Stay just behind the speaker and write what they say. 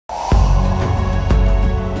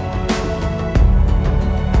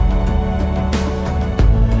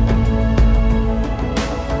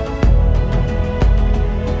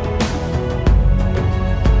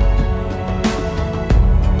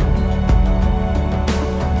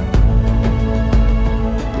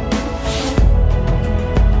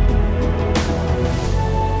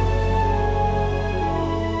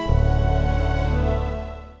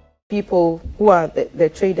people who are the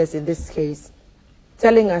traders in this case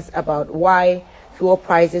telling us about why fuel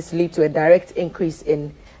prices lead to a direct increase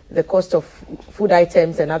in the cost of food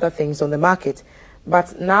items and other things on the market.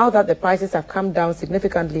 But now that the prices have come down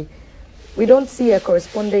significantly, we don't see a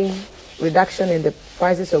corresponding reduction in the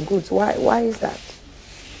prices of goods. Why is that?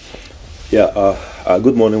 Yeah,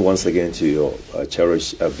 good morning once again to your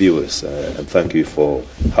cherished viewers, and thank you for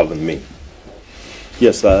having me.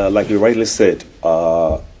 Yes, like you rightly said,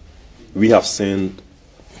 we have seen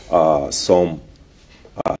some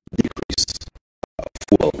decrease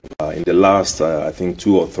fuel in the last, I think,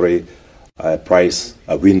 2 or 3 price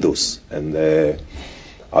windows. And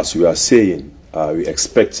as we are saying, we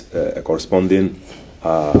expect a corresponding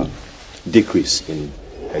decrease in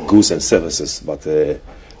goods and services, but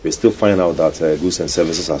we still find out that goods and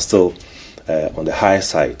services are still on the higher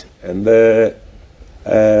side. And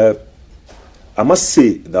I must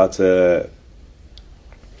say that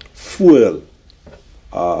fuel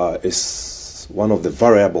is one of the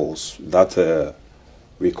variables that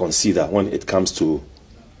we consider when it comes to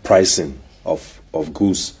pricing of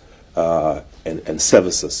goods and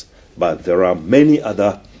services. But there are many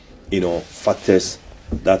other, factors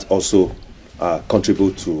that also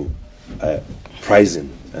contribute to pricing.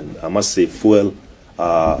 And I must say fuel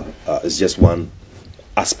is just one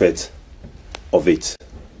aspect of it.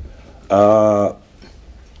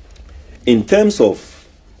 In terms of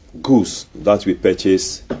goods that we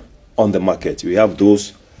purchase on the market, we have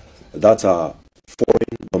those that are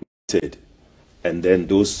foreign dominated and then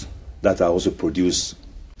those that are also produced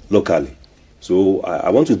locally. So I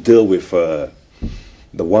want to deal with the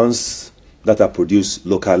ones that are produced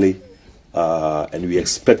locally, and we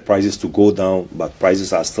expect prices to go down, but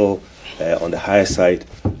prices are still on the higher side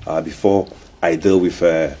before I deal with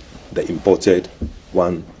the imported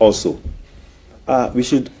one also. We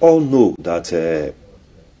should all know that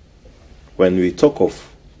when we talk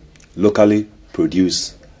of locally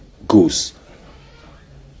produced goods,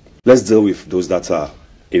 let's deal with those that are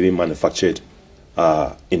even manufactured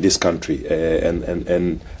in this country.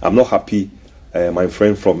 And I'm not happy my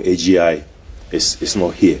friend from AGI is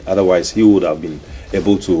not here. Otherwise, he would have been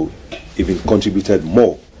able to even contributed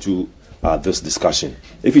more to this discussion.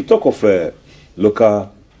 If you talk of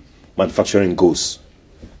local manufacturing goods,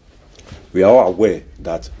 we are all aware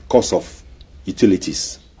that cost of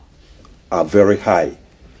utilities are very high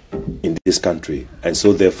in this country, and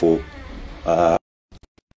so therefore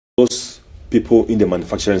those people in the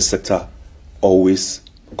manufacturing sector always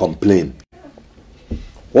complain.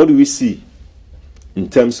 What do we see in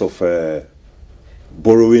terms of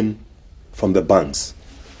borrowing from the banks?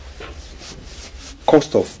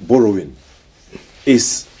 Cost of borrowing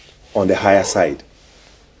is on the higher side.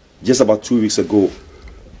 Just about 2 weeks ago,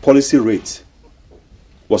 policy rate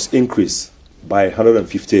was increased by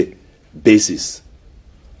 150 basis.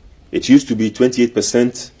 It used to be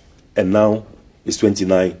 28% and now it's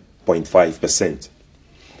 29.5%.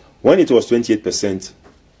 When it was 28%,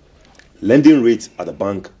 lending rate at the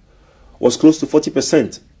bank was close to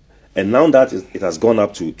 40%. And now that it has gone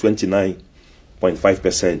up to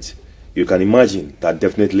 29.5%, you can imagine that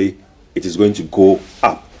definitely it is going to go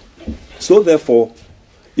up. So therefore,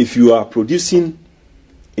 if you are producing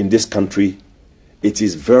in this country, it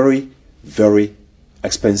is very, very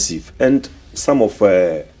expensive. And some of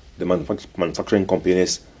the manufacturing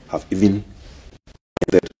companies have even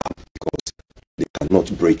ended up because they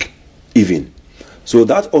cannot break even. So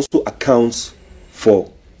that also accounts for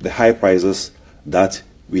the high prices that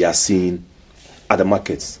we are seeing at the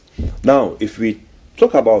markets. Now, if we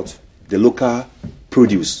talk about the local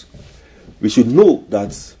produce, we should know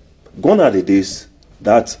that gone are the days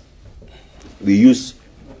that we use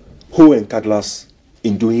hoe and cutlass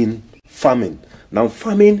in doing farming. Now,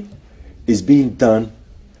 farming is being done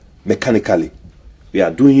mechanically. We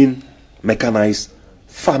are doing mechanized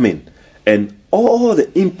farming, and all the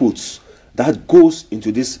inputs that goes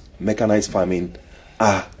into this mechanized farming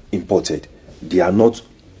are imported. They are not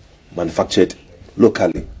manufactured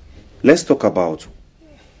locally. Let's talk about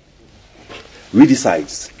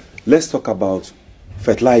weedicides. Let's talk about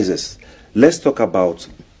fertilizers. Let's talk about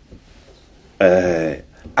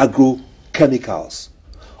agrochemicals.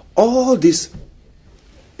 All these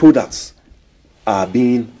products are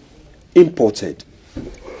being imported,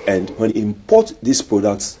 and when you import these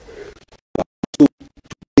products, you have to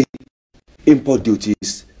pay import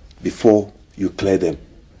duties before you clear them.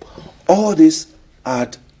 All this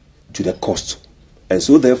add to the cost, and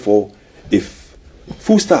so therefore, if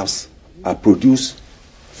foodstuffs are produced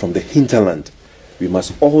from the hinterland, we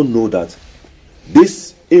must all know that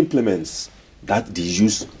these implements that they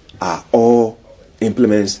use are all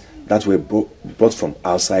implements that were brought from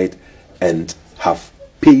outside and have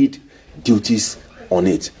paid duties on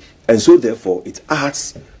it. And so therefore it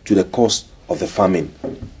adds to the cost of the farming.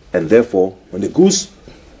 And therefore when the goods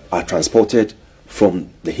are transported from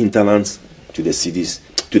the hinterlands to the cities,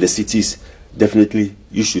 definitely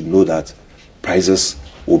you should know that prices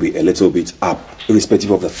will be a little bit up,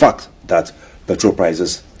 irrespective of the fact that petrol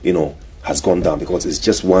prices, has gone down, because it's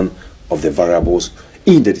just one of the variables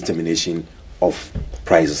in the determination of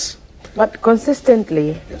prices. But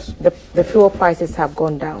consistently, yes, the fuel prices have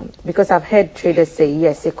gone down, because I've heard traders say,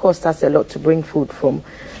 yes, it costs us a lot to bring food from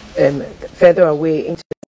further away into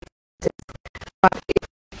the city. But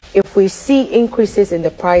if we see increases in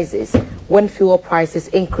the prices when fuel prices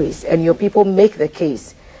increase, and your people make the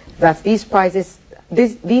case that these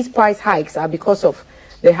price hikes are because of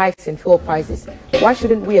the hikes in fuel prices, why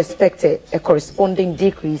shouldn't we expect a corresponding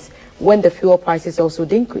decrease when the fuel prices also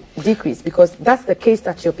decrease? Because that's the case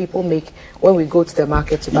that your people make when we go to the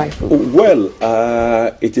market to buy food. Well,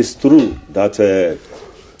 it is true that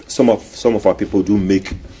some of our people do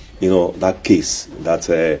make, that case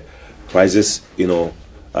that prices,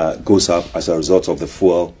 goes up as a result of the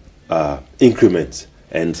fuel increment.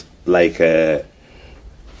 And like you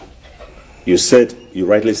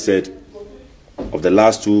rightly said, of the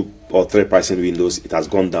last 2 or 3 pricing windows, it has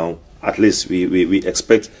gone down. At least we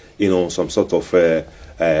expect, some sort of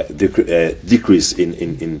decrease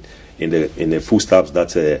in the foodstuffs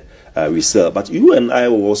that we sell. But you and I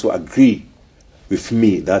will also agree with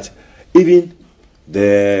me that even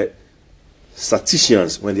the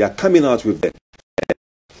statisticians, when they are coming out with the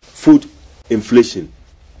food inflation,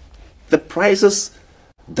 the prices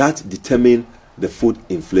that determine the food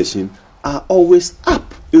inflation are always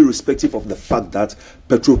up, irrespective of the fact that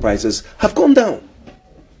petrol prices have gone down.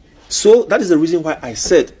 So that is the reason why I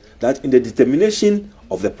said that in the determination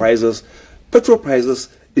of the prices, petrol prices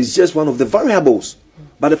is just one of the variables.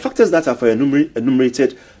 But the factors that are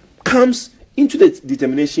enumerated comes into the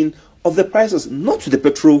determination of the prices, not to the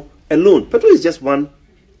petrol alone. Petrol is just one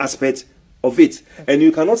aspect of it. And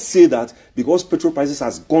you cannot say that because petrol prices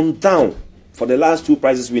has gone down for the last 2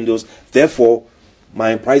 prices windows, therefore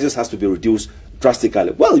my prices has to be reduced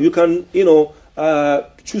drastically. Well, you can,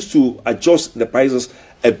 choose to adjust the prices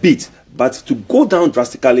a bit, but to go down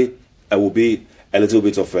drastically will be a little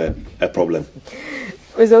bit of a problem.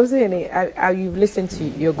 Mr. Hussaini, you've listened to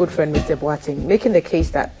your good friend Mr. Boateng making the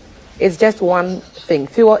case that it's just one thing.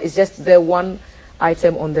 Fuel is just the one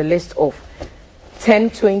item on the list of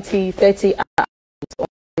 10, 20, 30 items on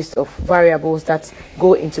the list of variables that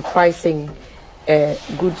go into pricing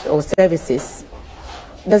goods or services.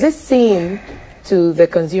 Does it seem to the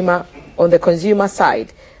consumer, on the consumer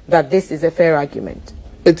side, that this is a fair argument?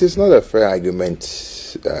 It is not a fair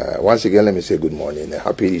argument. Once again, let me say good morning and a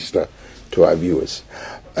happy Easter to our viewers.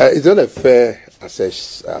 It's not a fair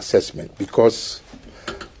assessment because,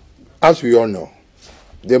 as we all know,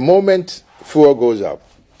 the moment fuel goes up,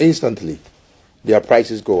 instantly their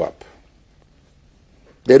prices go up.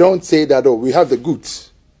 They don't say that, oh, we have the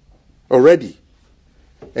goods already.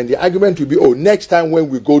 And the argument will be, oh, next time when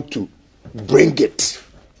we go to bring it,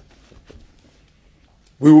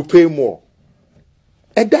 we will pay more.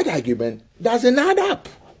 And that argument doesn't add up.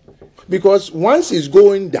 Because once it's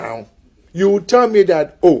going down, you will tell me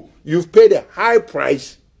that, oh, you've paid a high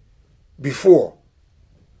price before.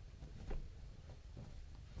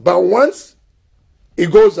 But once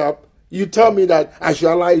it goes up, you tell me that I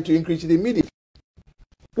should allow you to increase it immediately.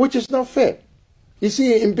 Which is not fair. You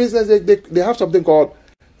see, in business, they have something called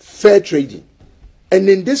fair trading. And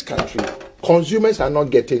in this country, consumers are not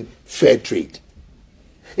getting fair trade.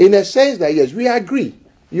 In a sense that, yes, we agree.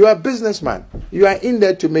 You are a businessman. You are in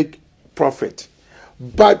there to make profit.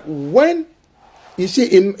 But when, you see,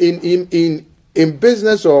 in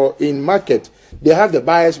business or in market, they have the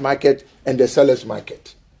buyer's market and the seller's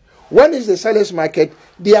market. When it's the seller's market,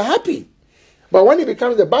 they are happy. But when it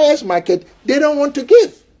becomes the buyer's market, they don't want to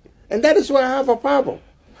give. And that is why I have a problem.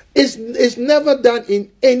 It's never done in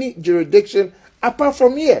any jurisdiction apart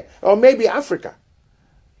from here, or maybe Africa.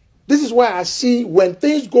 This is why I see when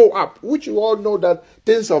things go up, which you all know that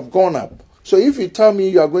things have gone up. So if you tell me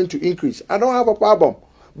you are going to increase, I don't have a problem.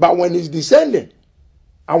 But when it's descending,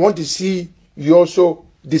 I want to see you also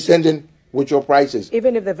descending with your prices.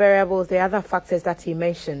 Even if the variables, the other factors that he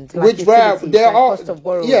mentioned, like which variables? They are all, cost of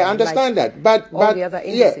borrowing, yeah, I understand that. But all the other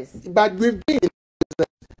indices. Yeah, but we've been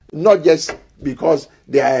not just because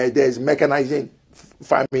there's mechanizing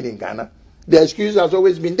farming in Ghana. The excuse has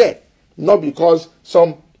always been there. Not because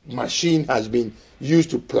some machine has been used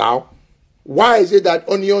to plow. Why is it that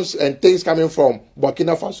onions and things coming from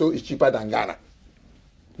Burkina Faso is cheaper than Ghana?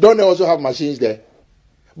 Don't they also have machines there?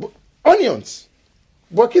 But onions.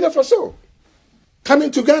 Burkina Faso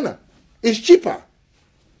coming to Ghana is cheaper.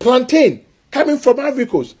 Plantain coming from Ivory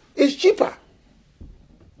Coast is cheaper.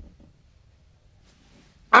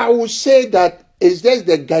 I would say that it's just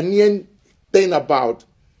the Ghanaian thing about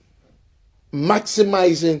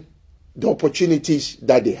maximizing the opportunities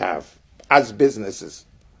that they have as businesses.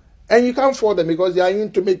 And you can't fault them because they are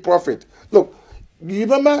in to make profit. Look, you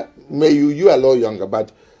remember, you are a lot younger,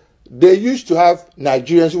 but they used to have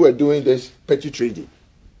Nigerians who were doing this petty trading.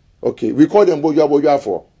 Okay, we call them boja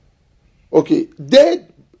for. Okay,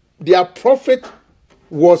 their profit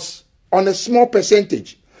was on a small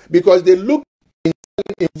percentage because they look in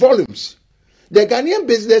volumes. The Ghanaian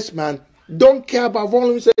businessman don't care about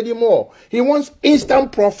volumes anymore. He wants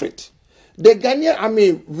instant profit. The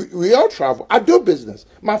Ghanaian, we all travel. I do business.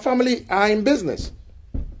 My family are in business.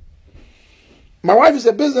 My wife is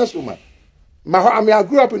a businesswoman. I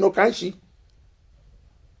grew up in Okanshi.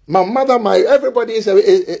 My mother, everybody is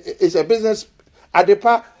a business.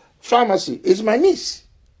 Adepa Pharmacy is my niece.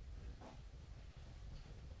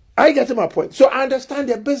 I get to my point. So I understand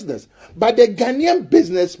their business. But the Ghanaian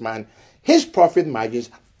businessman, his profit margins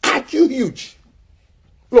are too huge.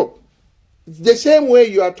 Look, the same way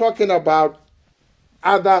you are talking about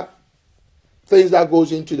other things that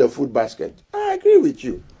goes into the food basket. I agree with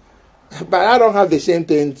you. But I don't have the same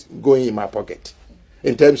things going in my pocket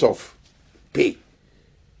in terms of pay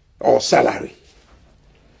or salary.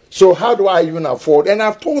 So how do I even afford? And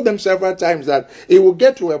I've told them several times that it will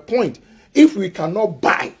get to a point, if we cannot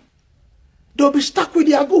buy, they'll be stuck with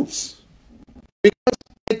their goods. Because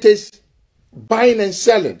it is buying and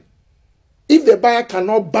selling. If the buyer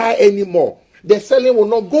cannot buy anymore, the selling will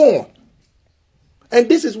not go on. And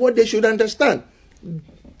this is what they should understand.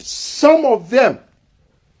 Some of them,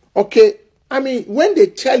 okay, when they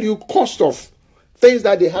tell you cost of things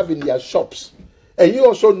that they have in their shops, and you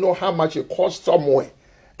also know how much it costs somewhere,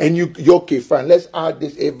 and you're okay, fine, let's add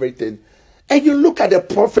this, everything, and you look at the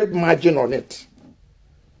profit margin on it.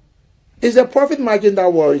 It's the profit margin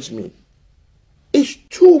that worries me. It's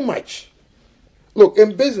too much. Look,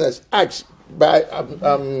 in business, ask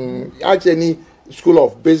any school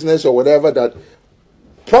of business or whatever that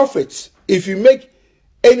profits, if you make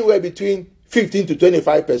anywhere between 15 to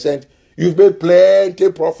 25%, you've made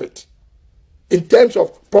plenty profit in terms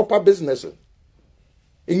of proper business.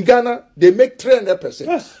 In Ghana, they make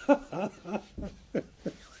 300%.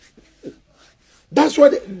 That's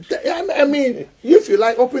what if you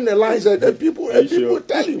like, open the lines and people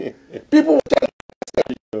tell you. People will tell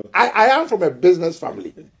you. I am from a business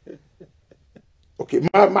family. Okay,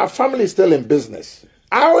 my family is still in business.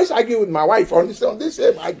 I always argue with my wife on this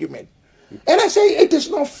same argument. And I say, it is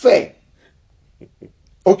not fair.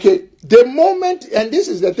 Okay, the moment, and this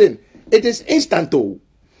is the thing, it is instant.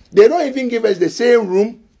 They don't even give us the same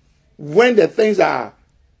room when the things are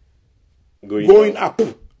going up.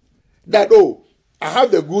 That, I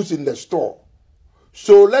have the goods in the store.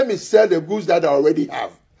 So let me sell the goods that I already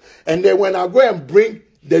have. And then when I go and bring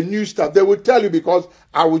the new stuff, they will tell you because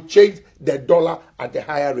I will change the dollar at the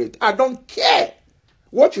higher rate. I don't care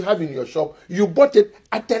what you have in your shop. You bought it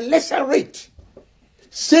at a lesser rate.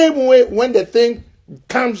 Same way when the thing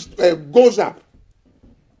goes up.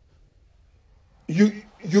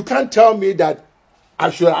 You can't tell me that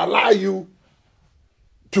I should allow you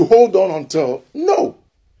to hold on until. No.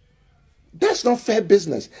 That's not fair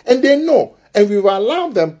business. And they know. And we've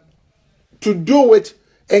allowed them to do it.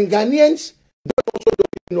 And Ghanaians, they also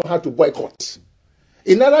don't know how to boycott.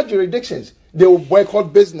 In other jurisdictions, they will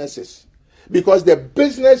boycott businesses. Because the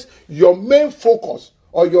business, your main focus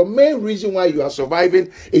or your main reason why you are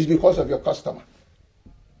surviving is because of your customer.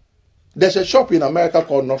 There's a shop in America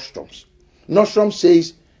called Nordstrom's. Nordstrom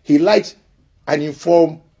says he likes an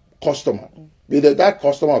informed customer. Either that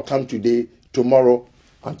customer will come today, tomorrow,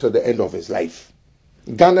 until the end of his life.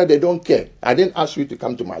 Ghana, they don't care. I didn't ask you to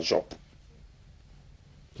come to my shop.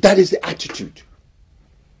 That is the attitude.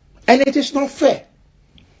 And it is not fair.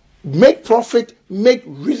 Make profit, make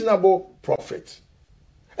reasonable profit.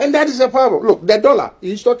 And that is a problem. Look, the dollar,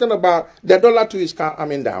 he's talking about the dollar too is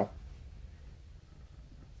coming down.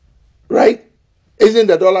 Right? Isn't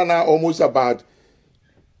the dollar now almost about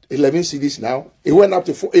 11 cedis now? It went up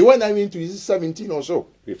to 4. It went into 17 or so.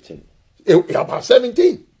 15. About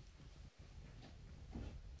 17.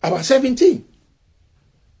 About 17.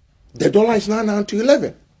 The dollar is now down to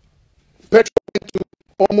 11. Petrol went to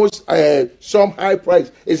almost some high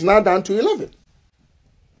price. It's now down to 11.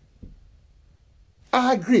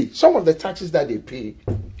 I agree. Some of the taxes that they pay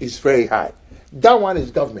is very high. That one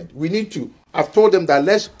is government. We need to. I've told them that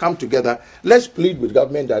let's come together. Let's plead with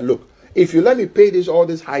government that, look, if you let me pay all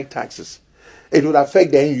these high taxes, it will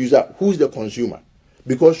affect the end user. Who's the consumer?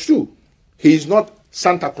 Because true, he is not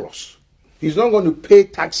Santa Claus. He's not going to pay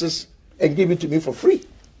taxes and give it to me for free.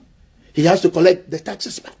 He has to collect the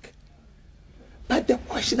taxes back. But the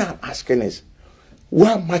question I'm asking is,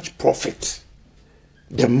 how much profit?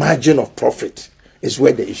 The margin of profit is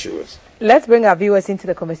where the issue is. Let's bring our viewers into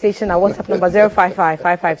the conversation. Our WhatsApp number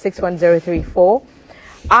 055-556-1034.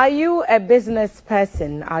 Are you a business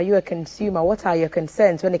person? Are you a consumer? What are your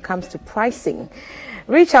concerns when it comes to pricing?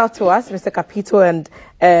 Reach out to us. Mr. Capito and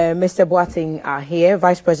Mr. Boateng are here,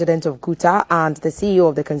 Vice President of GUTA and the CEO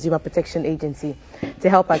of the Consumer Protection Agency, to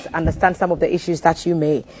help us understand some of the issues that you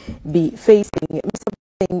may be facing. Mr.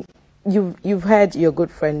 Boateng, you've heard your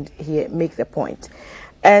good friend here make the point.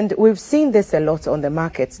 And we've seen this a lot on the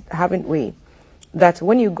market, haven't we? That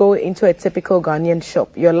when you go into a typical Ghanaian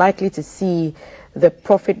shop, you're likely to see the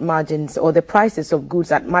profit margins or the prices of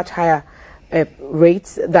goods at much higher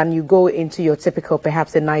rates than you go into your typical,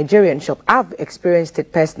 perhaps a Nigerian shop. I've experienced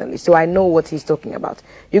it personally, so I know what he's talking about.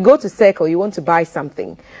 You go to Circle, you want to buy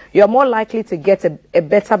something, you're more likely to get a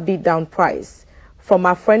better beat down price from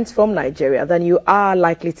our friends from Nigeria than you are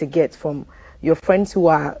likely to get from your friends who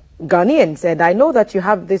are Ghanaians. And I know that you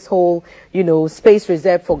have this whole, space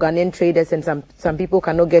reserved for Ghanaian traders, and some people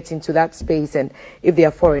cannot get into that space, and if they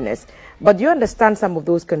are foreigners. But you understand some of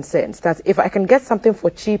those concerns, that if I can get something for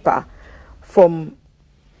cheaper from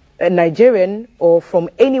a Nigerian or from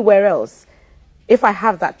anywhere else, if I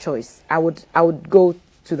have that choice, I would go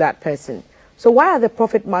to that person. So why are the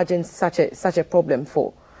profit margins such a problem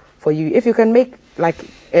for you? If you can make, like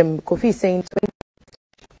Kofi is saying, 20,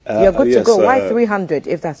 you're good to go. Why 300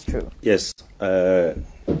 if that's true? Yes. I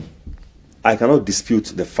cannot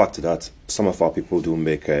dispute the fact that some of our people do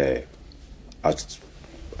make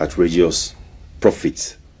outrageous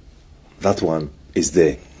profits. That one is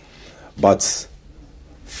there. But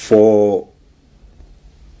for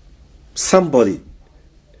somebody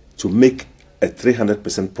to make a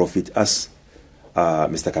 300% profit, as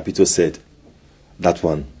Mr. Capito said, that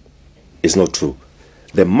one is not true.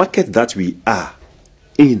 The market that we are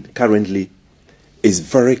in currently is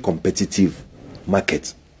very competitive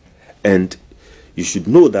market. And you should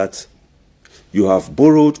know that you have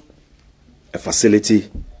borrowed a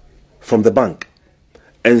facility from the bank.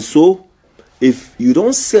 And so if you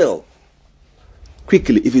don't sell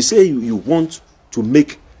quickly, if you say you want to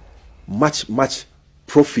make much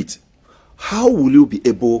profit, how will you be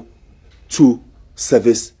able to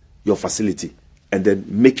service your facility and then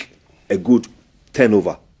make a good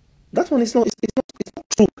turnover? That one is not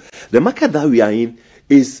true. The market that we are in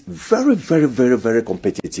is very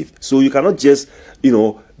competitive. So you cannot just,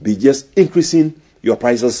 be just increasing your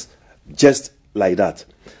prices just like that.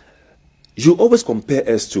 You always compare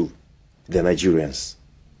us to the Nigerians.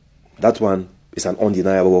 That one is an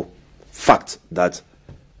undeniable fact, that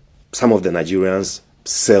some of the Nigerians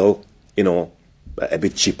sell, a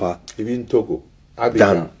bit cheaper. Even Togo,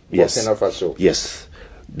 than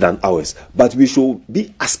than ours. But we should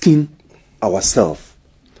be asking ourselves,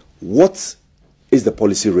 what is the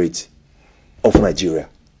policy rate of Nigeria?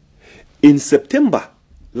 In September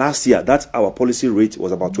last year, that our policy rate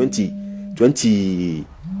was about 22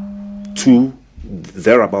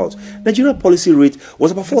 thereabouts. Nigeria policy rate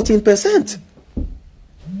was about 14%.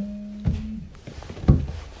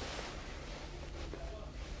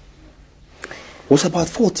 Was about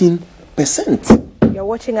 14%. You're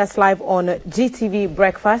watching us live on GTV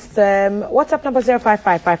Breakfast. WhatsApp number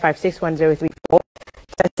 055-556-1034.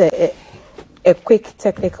 Just a quick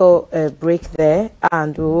technical break there,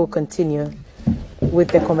 and we will continue with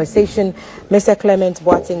the conversation. Mr. Clement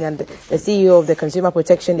Boateng and the CEO of the Consumer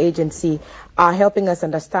Protection Agency are helping us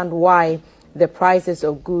understand why the prices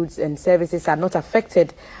of goods and services are not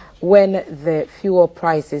affected when the fuel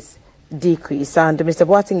prices decrease. And Mr.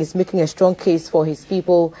 Boateng is making a strong case for his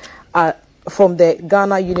people from the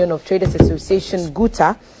Ghana Union of Traders Association,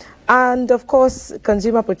 GUTA, and of course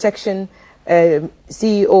Consumer Protection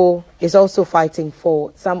CEO is also fighting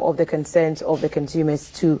for some of the concerns of the consumers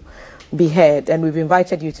to be heard. And we've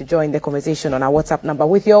invited you to join the conversation on our WhatsApp number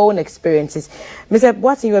with your own experiences. Mr.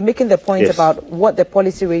 Boateng, you were making the point about what the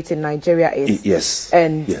policy rate in Nigeria is. Yes.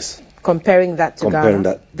 And comparing that to Ghana.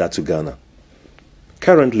 Comparing that to Ghana.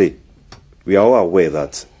 Currently, we are all aware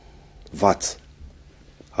that VAT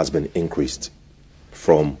has been increased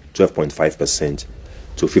from 12.5%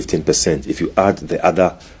 to 15%. If you add the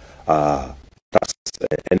other tax,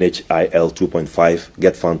 NHIL 2.5,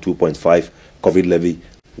 Get Fund 2.5, COVID levy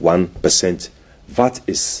 1%, VAT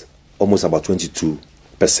is almost about 22%.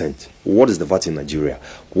 What is the VAT in Nigeria?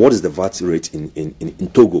 What is the VAT rate in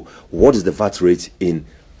Togo? What is the VAT rate in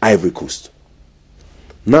Ivory Coast?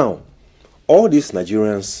 Now, all these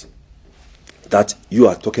Nigerians that you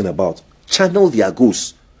are talking about channel their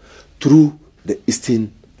goods through the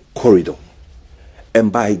Eastern Corridor.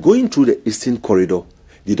 And by going through the Eastern Corridor,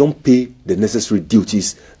 they don't pay the necessary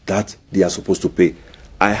duties that they are supposed to pay.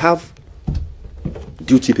 I have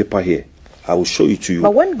duty paper here. I will show it to you.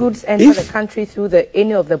 But when goods enter the country through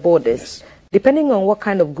any of the borders, depending on what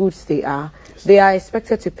kind of goods they are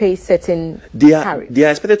expected to pay certain tariffs. They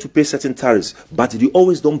are expected to pay certain tariffs, but they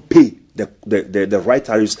always don't pay the right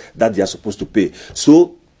tariffs that they are supposed to pay.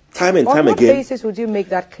 So time and time again. On what basis would you make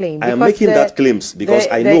that claim? I am making that claims because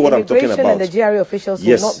I know what I'm talking about. The immigration and the GRA officials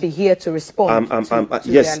will not be here to respond.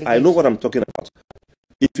 Yes, I know what I'm talking about.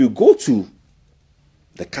 If you go to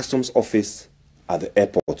the customs office at the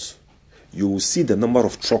airport, you will see the number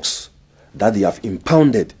of trucks that they have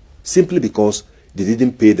impounded simply because they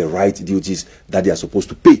didn't pay the right duties that they are supposed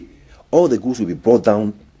to pay. All the goods will be brought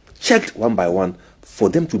down, checked one by one, for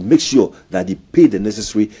them to make sure that they pay the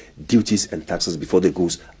necessary duties and taxes before the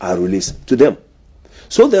goods are released to them.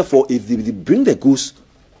 So therefore, if they bring the goods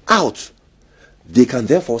out, they can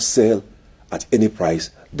therefore sell at any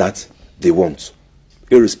price that they want,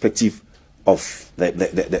 irrespective of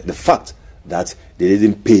the fact that they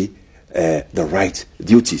didn't pay the right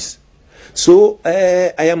duties. So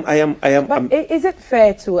But is it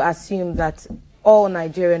fair to assume that all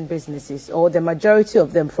Nigerian businesses, or the majority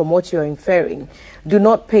of them, from what you're inferring, do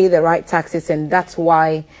not pay the right taxes, and that's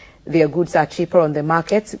why their goods are cheaper on the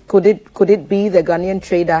market? Could it be the Ghanaian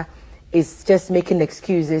trader is just making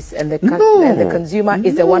excuses, and the consumer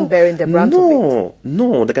is the one bearing the brunt of it?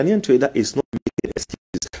 No, the Ghanaian trader is not making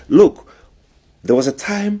excuses. Look, there was a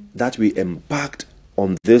time that we embarked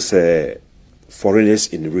on this foreigners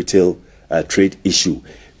in retail trade issue.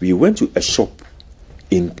 We went to a shop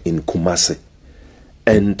in Kumasi,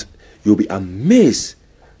 and you'll be amazed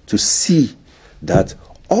to see that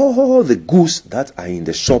all the goods that are in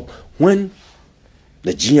the shop, when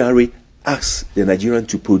the GRA asks the Nigerian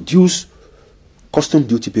to produce custom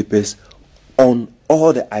duty papers on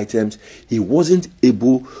all the items, he wasn't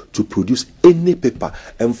able to produce any paper.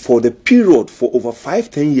 And for the period, for over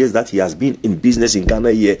 5-10 years that he has been in business in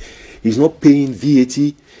Ghana here, he's not paying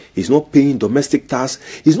VAT, he's not paying domestic tax,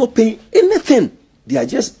 he's not paying anything. They are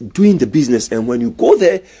just doing the business, and when you go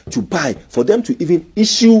there to buy, for them to even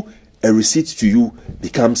issue a receipt to you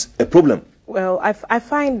becomes a problem. Well, I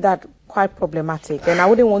find that quite problematic, and I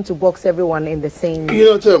wouldn't want to box everyone in the same.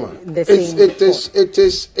 Tema,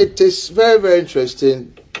 it is very, very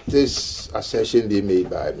interesting, this assertion they made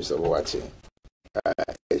by Mr. Boateng.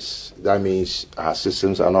 Yes, that means our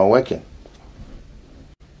systems are not working.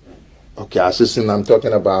 Okay, our system, I'm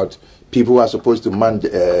talking about people who are supposed to man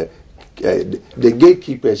the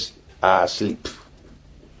gatekeepers are asleep.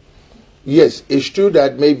 Yes, it's true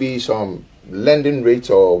that maybe some lending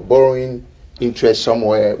rates or borrowing interest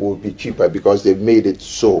somewhere will be cheaper because they've made it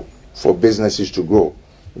so for businesses to grow.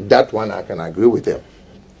 That one I can agree with them.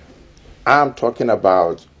 I'm talking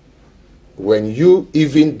about when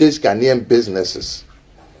even these Ghanaian businesses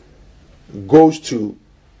goes to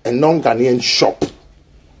a non-Ghanaian shop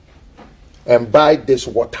and buy this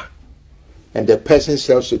water, and the person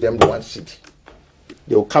sells to them 1 cedi,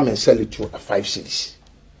 they will come and sell it to 5 cedis.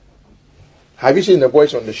 Have you seen the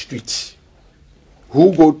boys on the streets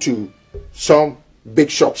who go to some big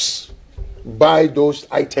shops, buy those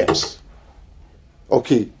items?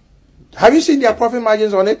 Okay. Have you seen their profit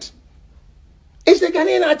margins on it? It's the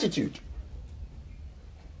Ghanaian attitude.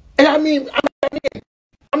 And I mean,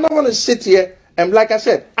 I'm not going to sit here and, like I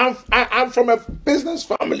said, I'm from a business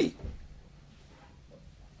family.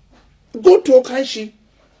 Go to Okanshi.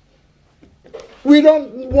 We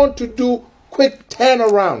don't want to do quick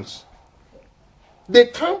turnarounds. They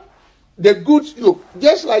come, the goods, look,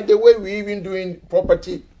 just like the way we even doing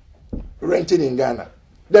property renting in Ghana.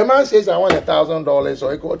 The man says, I want $1,000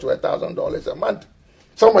 or equal to $1,000 a month.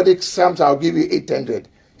 Somebody comes, I'll give you 800.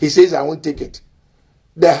 He says, I won't take it.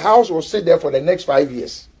 The house will sit there for the next 5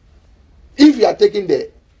 years. If you are taking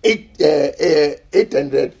the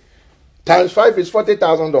 800 times 5 is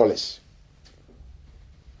 $40,000.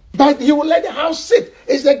 But you will let the house sit.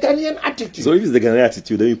 It's the Ghanaian attitude. So if it's the Ghanaian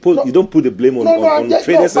attitude, then you don't put the blame on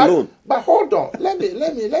traders alone. But hold on. Let me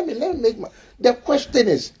make my. The question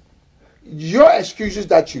is, your excuses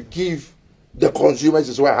that you give the consumers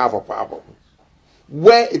is where I have a problem.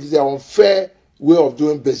 Where it is an unfair way of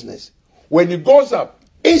doing business. When it goes up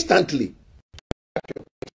instantly,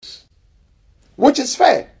 which is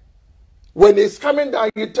fair. When it's coming down,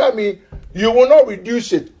 you tell me you will not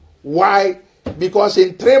reduce it. Why? Because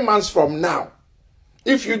in 3 months from now,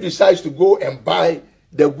 if you decide to go and buy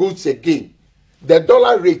the goods again, the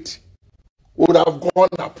dollar rate would have gone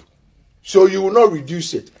up. So you will not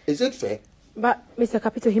reduce it. Is it fair? But Mr.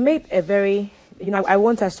 Capito, he made a very, I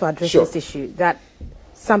want us to address Sure. this issue that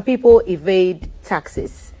some people evade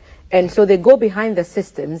taxes. And so they go behind the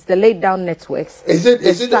systems, the laid down networks. Is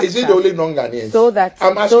it only non-Ghanaians? So that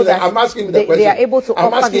I'm asking him the question. They are able to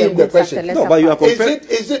offer their goods at a lesser No, but you are price.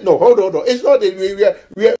 Is it no? Hold on. It's not that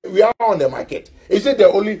we are on the market. Is it the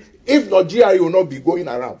only? If not, GRE will not be going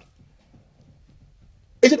around.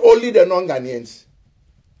 Is it only the non-Ghanaians?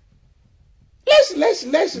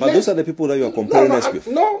 Let's. But those are the people that you are comparing us with.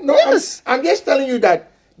 No. Yes. I'm just telling you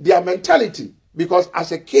that their mentality. Because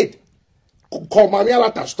as a kid, call Mami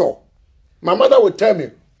Alata store. My mother would tell me,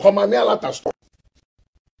 call Mami Alata store.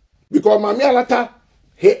 Because Mami Alata,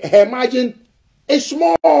 her margin is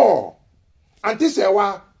small. Auntie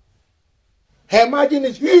Sewa, her margin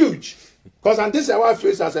is huge. Because Auntie Sewa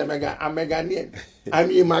feels as I'm Ghanaian. I'm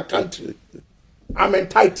in my country. I'm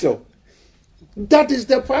entitled. That is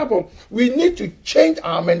the problem. We need to change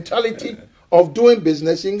our mentality of doing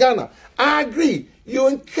business in Ghana. I agree. You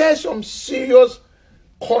incur some serious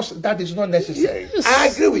cost that is not necessary. Yes. I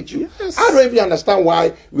agree with you. Yes. I don't even understand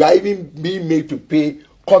why we are even being made to pay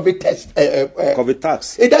COVID test. COVID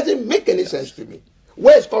tax. It doesn't make any sense to me.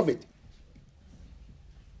 Where is COVID?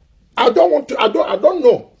 I don't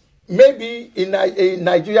know. Maybe in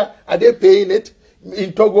Nigeria, are they paying it?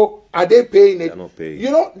 In Togo, are they paying it? They're not paying.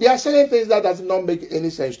 You know, there are certain things that does not make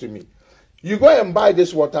any sense to me. You go and buy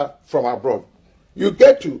this water from abroad. You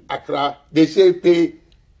get to Accra, they say pay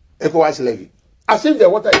ECOWAS levy. As if the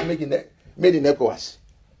water is made in ECOWAS.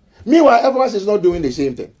 Meanwhile, ECOWAS is not doing the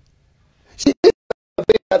same thing. See,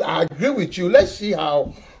 that I agree with you. Let's see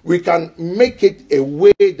how we can make it a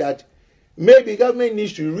way that maybe government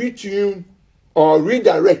needs to retune or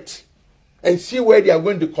redirect and see where they are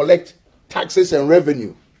going to collect taxes and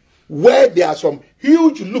revenue. Where there are some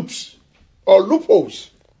huge loops or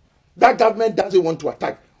loopholes that government doesn't want to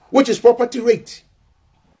attack, which is property rate.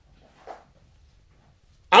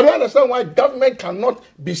 I don't understand why government cannot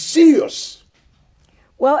be serious.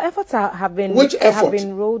 Well, efforts have been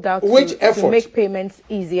rolled out to make payments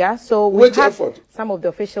easier. So we've had some of the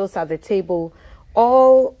officials at the table,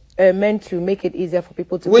 all meant to make it easier for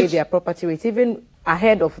people to pay their property rates, even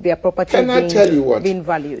ahead of their property being valued or being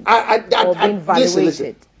valuated.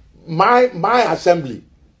 Listen. My assembly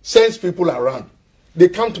sends people around. They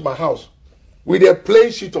come to my house with a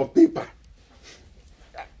plain sheet of paper.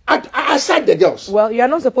 I said the girls. Well, you are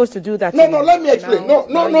not supposed to do that. No, let me explain.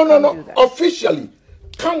 No. Officially,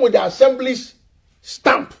 come with the assembly's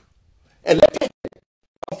stamp and let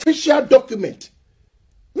official document.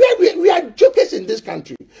 We are jokers in this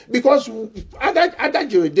country because other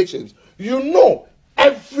jurisdictions, you know,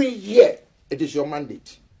 every year it is your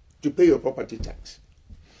mandate to pay your property tax.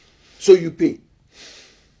 So you pay.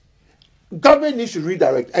 Government needs to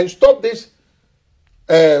redirect and stop this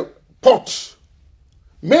pot.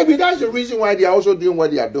 Maybe that's the reason why they are also doing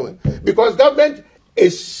what they are doing. Because government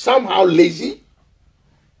is somehow lazy.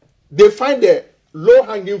 They find the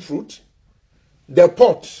low-hanging fruit, the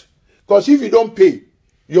pot. Because if you don't pay,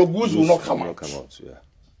 your goods will not come out. Yeah.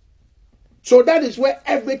 So that is where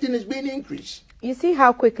everything is being increased. You see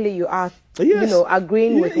how quickly you are, Yes.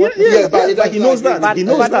 agreeing with what... Yes, but he knows that. But, He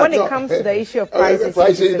knows but that. when it comes to the issue of prices...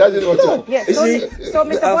 that is what Yes, so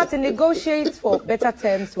Mr. Boateng, negotiate for better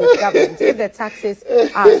terms with government if the taxes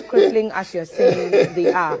are crippling as you're saying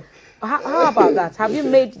they are. How about that? Have you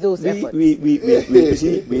made those efforts?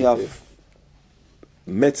 We have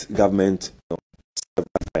met government several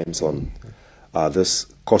times on this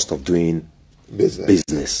cost of doing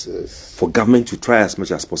business. Yes. For government to try as much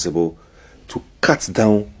as possible to cut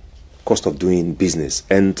down cost of doing business.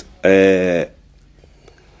 And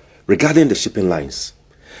regarding the shipping lines,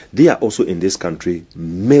 they are also in this country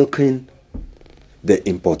milking the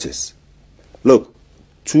importers. Look,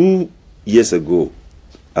 2 years ago,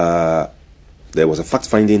 there was a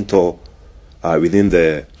fact-finding tour within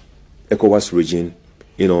the ECOWAS region,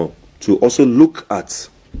 to also look at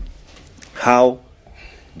how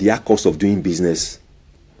their cost of doing business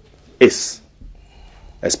is,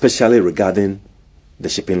 especially regarding the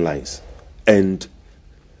shipping lines. And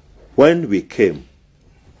when we came,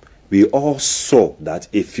 we all saw that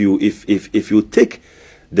if you take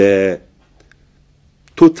the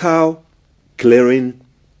total clearing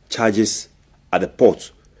charges at the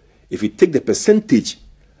port, if you take the percentage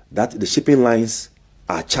that the shipping lines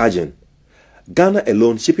are charging, Ghana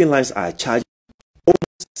alone, shipping lines are charging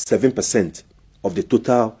almost 7% of the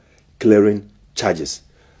total clearing charges.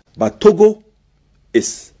 But Togo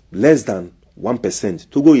is less than 1%.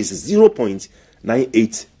 Togo is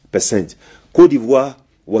 0.98%. Cote d'Ivoire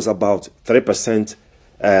was about 3%.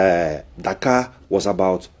 Dakar was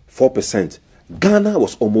about 4%. Ghana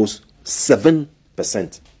was almost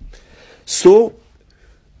 7%. So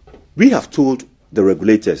we have told the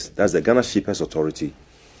regulators, that's the Ghana Shippers Authority,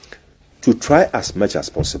 to try as much as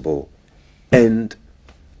possible and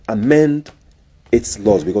amend its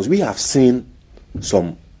laws, because we have seen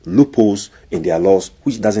some loopholes in their laws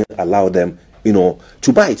which doesn't allow them,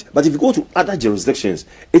 to bite. But if you go to other jurisdictions,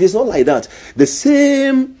 it is not like that. The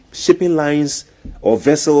same shipping lines or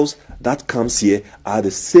vessels that comes here are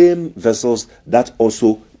the same vessels that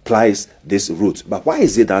also plies this route. But why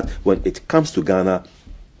is it that when it comes to Ghana,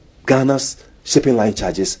 Ghana's shipping line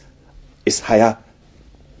charges is higher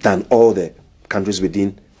than all the countries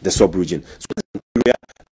within the sub-region? So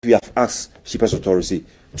we have asked Shippers Authority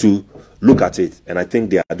to look at it, and I think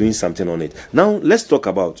they are doing something on it. Now, let's talk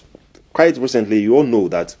about, quite recently, you all know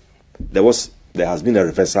that there has been a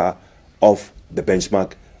reversal of the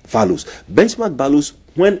benchmark values. Benchmark values,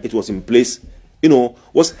 when it was in place,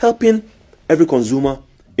 was helping every consumer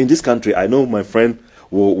in this country. I know my friend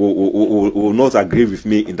will not agree with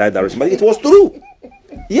me in that direction, but it was true.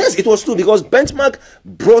 Yes, it was true, because benchmark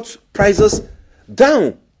brought prices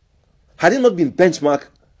down. Had it not been benchmark,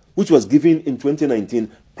 which was given in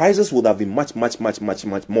 2019, prices would have been much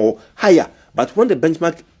more higher. But when the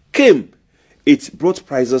benchmark came, it brought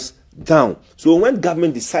prices down. So when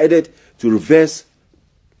government decided to reverse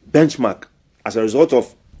benchmark as a result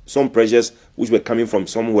of some pressures which were coming from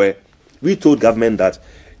somewhere, we told government that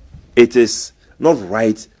it is not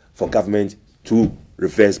right for government to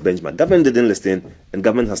reverse benchmark. Government didn't listen, and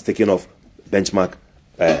government has taken off benchmark.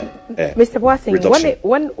 Mr.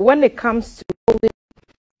 Boateng, when it comes to holding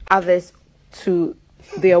others to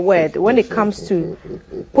their word, when it comes to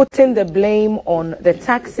putting the blame on the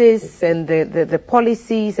taxes and the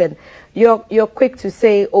policies, and you're quick to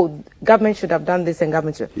say, oh, government should have done this and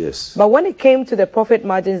government should. Yes. But when it came to the profit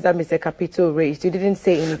margins that Mr. Capito raised, you didn't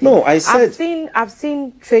say anything. No, I said... I've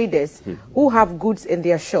seen traders who have goods in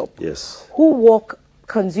their shop, yes, who walk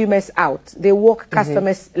consumers out. They walk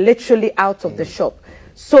customers literally out of the shop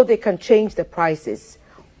so they can change the prices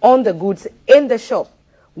on the goods in the shop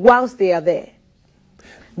whilst they are there.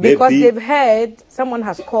 Because they've heard, someone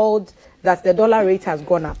has called that the dollar rate has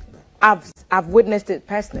gone up. I've witnessed it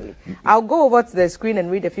personally. I'll go over to the screen and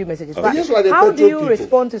read a few messages. But how do you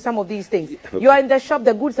respond to some of these things? You are in the shop,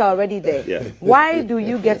 the goods are already there. Yeah. Why do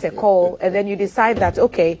you get a call and then you decide that,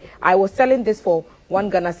 okay, I was selling this for 1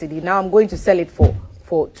 Ghana cedi, now I'm going to sell it for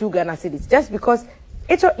 2 Ghana cedis, just because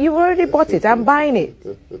you've already bought it, I'm buying it.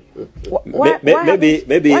 Why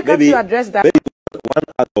can't you address that? Maybe 1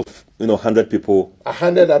 out of 100 people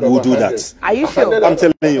 100 out of will do 100. that. Are you sure? I'm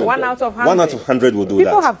telling you. 1 out of 100. 1 out of 100 will do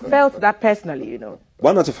People that. have felt that personally,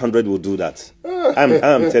 1 out of 100 will do that.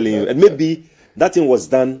 I'm telling you. And maybe that thing was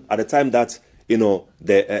done at the time that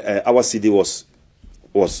the our city was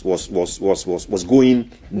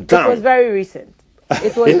going down. It was very recent.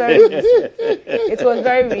 It was very recent. It was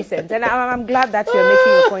very recent. And I'm glad that you're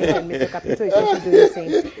making your point, and Mr. Capito is also doing the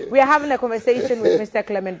same. We are having a conversation with Mr.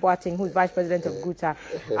 Clement Boateng, who's Vice President of GUTA,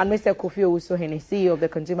 and Mr. Kofi Owusu-Hene, CEO of the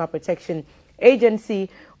Consumer Protection Agency,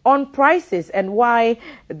 on prices and why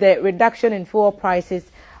the reduction in fuel prices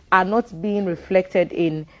are not being reflected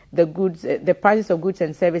in the goods, the prices of goods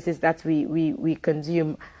and services that we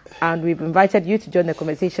consume. And we've invited you to join the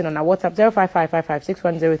conversation on our WhatsApp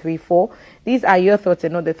 0555561034. These are your thoughts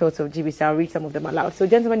and not the thoughts of GBC. I'll read some of them aloud. So,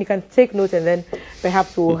 gentlemen, you can take note, and then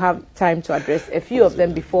perhaps we'll have time to address a few of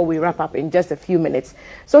them before we wrap up in just a few minutes.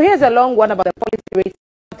 So here's a long one about the policy rates.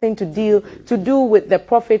 Nothing to do with the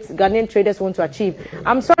profits Ghanaian traders want to achieve.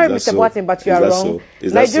 I'm sorry, Mr. Boateng, but you are wrong.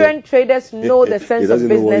 Nigerian traders know the sense of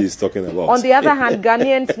business. Know what he's talking about. On the other hand,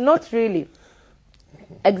 Ghanaians, not really.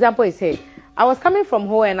 Example is here. I was coming from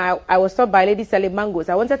home and I was stopped by a lady selling mangoes.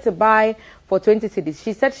 I wanted to buy for 20 cedis.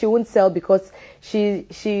 She said she wouldn't sell because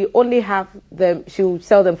she only have them, she would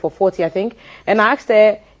sell them for 40, I think. And I asked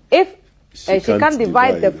her if she can't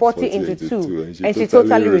divide the 40 into 2, and she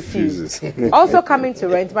totally refused. Also coming to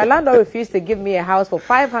rent, my landlord refused to give me a house for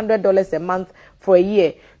 $500 a month for a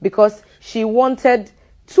year because she wanted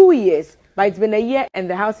 2 years. But it's been a year and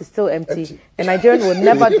the house is still empty. And Nigerian will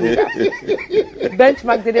never do that.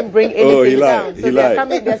 Benchmark didn't bring anything down. So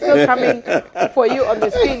they're still coming for you on the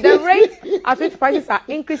screen. The rate at which prices are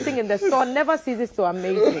increasing in the store never ceases to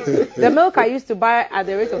amaze me. The milk I used to buy at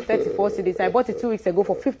the rate of 34 cedis, I bought it 2 weeks ago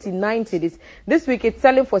for 59 cedis. This week it's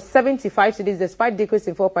selling for 75 cedis despite decrease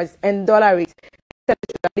in fuel prices and dollar rates. At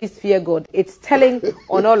least fear God. It's telling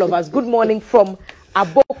on all of us. Good morning from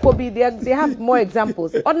Abokobi. They have more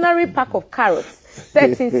examples. Ordinary pack of carrots,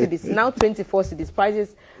 13 cedis, now 24 cedis.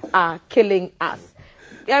 Prices are killing us.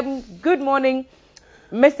 Good morning,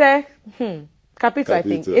 Mr. Capito, I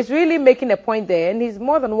think, is really making a point there, and he's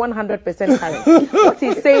more than 100% correct. What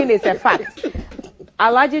he's saying is a fact.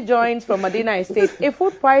 Alaji joins from Medina Estate. If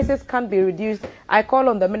food prices can't be reduced, I call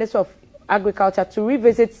on the Minister of Agriculture to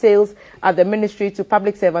revisit sales at the ministry to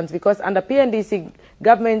public servants, because under PNDC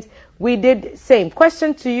government, we did same.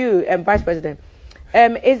 Question to you, Vice President.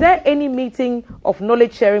 Is there any meeting of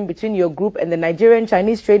knowledge sharing between your group and the Nigerian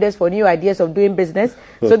Chinese traders for new ideas of doing business,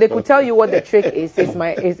 so they could tell you what the trick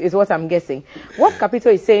is what I'm guessing. What Capito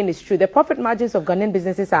is saying is true. The profit margins of Ghanaian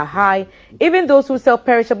businesses are high. Even those who sell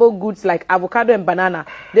perishable goods like avocado and banana,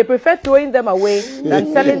 they prefer throwing them away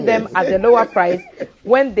than selling them at the lower price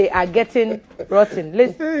when they are getting rotten.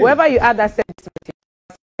 Listen, whoever you add that sentence,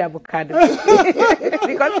 avocado.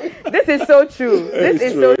 Because this is so true. This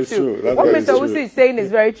is so true. What Mr. Owusu is saying is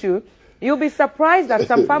very true. You'll be surprised that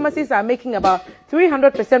some pharmacies are making about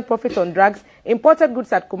 300% profit on drugs. Imported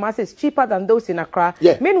goods at Kumasi is cheaper than those in Accra.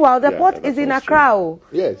 Yeah. Meanwhile, the port is in Accra.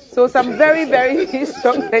 Yes. So some very, very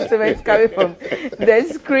strong sentiments coming from the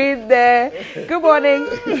screen there. Good morning.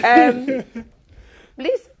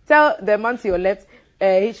 Please tell the man to your left,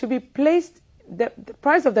 he should be placed, the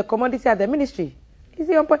price of the commodity at the ministry. Is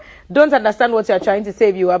he on point? Don't understand what you're trying to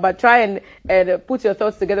say, viewer, but try and put your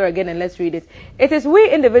thoughts together again and let's read it. It is we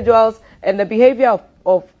individuals and the behavior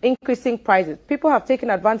of increasing prices. People have taken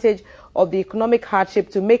advantage of the economic hardship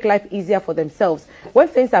to make life easier for themselves. When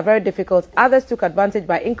things are very difficult, others took advantage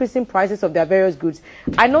by increasing prices of their various goods.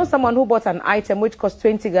 I know someone who bought an item which cost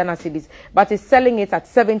 20 Ghana cedis, but is selling it at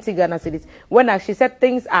 70 Ghana cedis. When she said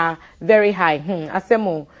things are very high.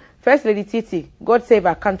 Asemo. First Lady Titi, God save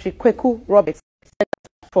our country, Kweku Roberts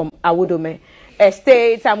from Awudome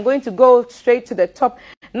Estate. I'm going to go straight to the top.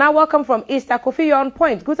 Now, welcome from Easter. Kofi, you're on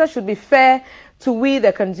point. Guta should be fair to we,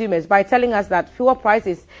 the consumers, by telling us that fuel price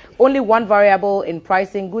is only one variable in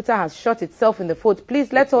pricing. Guta has shot itself in the foot.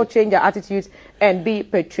 Please, let's all change our attitudes and be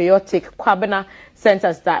patriotic. Kwabena sent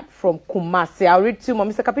us that from Kumasi. I'll read two more.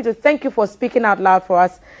 Mr. Capito, thank you for speaking out loud for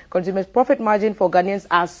us. Consumers' profit margin for Ghanaians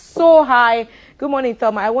are so high. Good morning,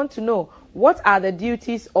 Thelma. I want to know, what are the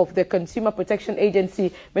duties of the Consumer Protection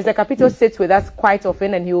Agency? Mr. Capito sits with us quite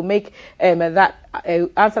often, and he will make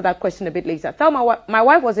answer that question a bit later. Thelma, my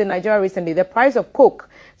wife was in Nigeria recently. The price of Coke,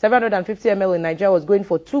 750 ml in Nigeria, was going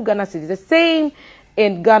for 2 Ghana cedis. The same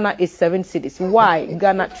in Ghana is 7 cedis. Why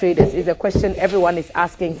Ghana traders is a question everyone is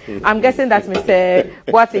asking. I'm guessing that Mr.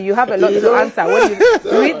 Boate, you have a lot to answer when you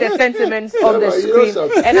read the sentiments on the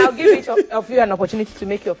screen. And I'll give each of you an opportunity to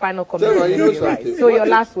make your final comment. So your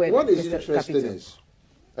last word. What is interesting is,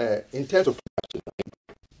 in terms of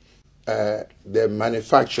the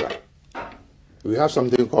manufacturer, we have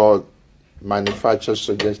something called manufacturer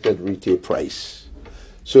suggested retail price.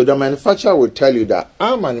 So the manufacturer will tell you that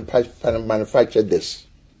I manufactured this.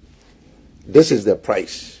 This is the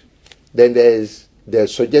price. Then there is the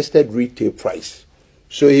suggested retail price.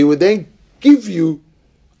 So he will then give you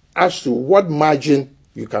as to what margin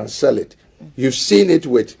you can sell it. You've seen it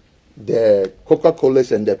with the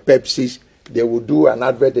Coca-Colas and the Pepsis. They will do an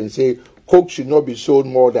advert and say Coke should not be sold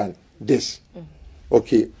more than this.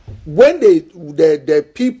 Okay. When the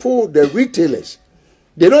people, the retailers,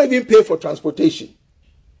 they don't even pay for transportation.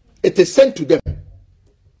 It is sent to them.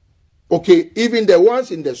 Okay, even the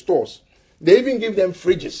ones in the stores, they even give them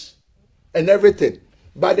fridges and everything.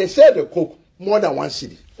 But they sell the Coke more than 1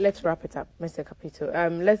 cedi. Let's wrap it up, Mr. Capito.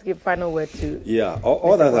 Let's give final word to... Yeah,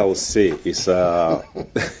 all that I will say is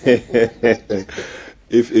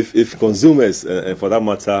if consumers, and for that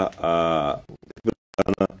matter,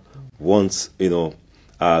 wants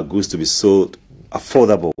goods to be sold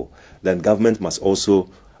affordable, then government must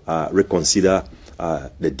also reconsider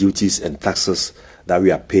the duties and taxes that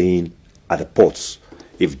we are paying at the ports.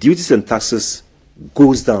 If duties and taxes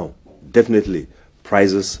goes down, definitely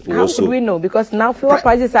prices will also... How would we know? Because now fuel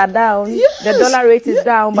prices are down, yes, the dollar rate is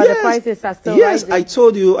down, but the prices are still rising. Yes, I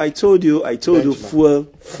told you,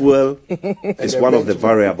 fuel is one of the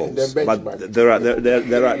variables. But there are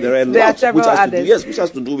a lot which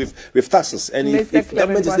has to do with taxes. And if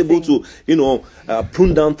government is able to,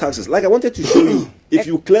 prune down taxes, like I wanted to show you, if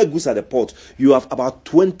you clear goods at the port, you have about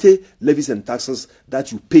 20 levies and taxes that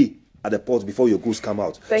you pay at the port before your goods come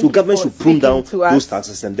out. So government should prune down those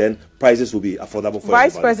taxes, and then prices will be affordable for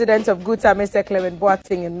Vice everybody. President of Guta, Mr. Clement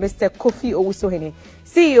Boateng, and Mr. Kofi Owusu-Hene,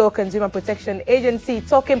 CEO Consumer Protection Agency,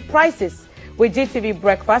 talking prices with GTV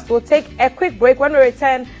Breakfast. We'll take a quick break. When we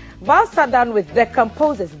return, Val sat down with the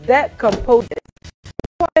composers,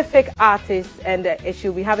 prolific artists, and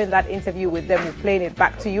she'll be having that interview with them. We're playing it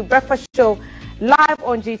back to you. Breakfast show live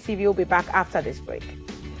on GTV. We'll be back after this break.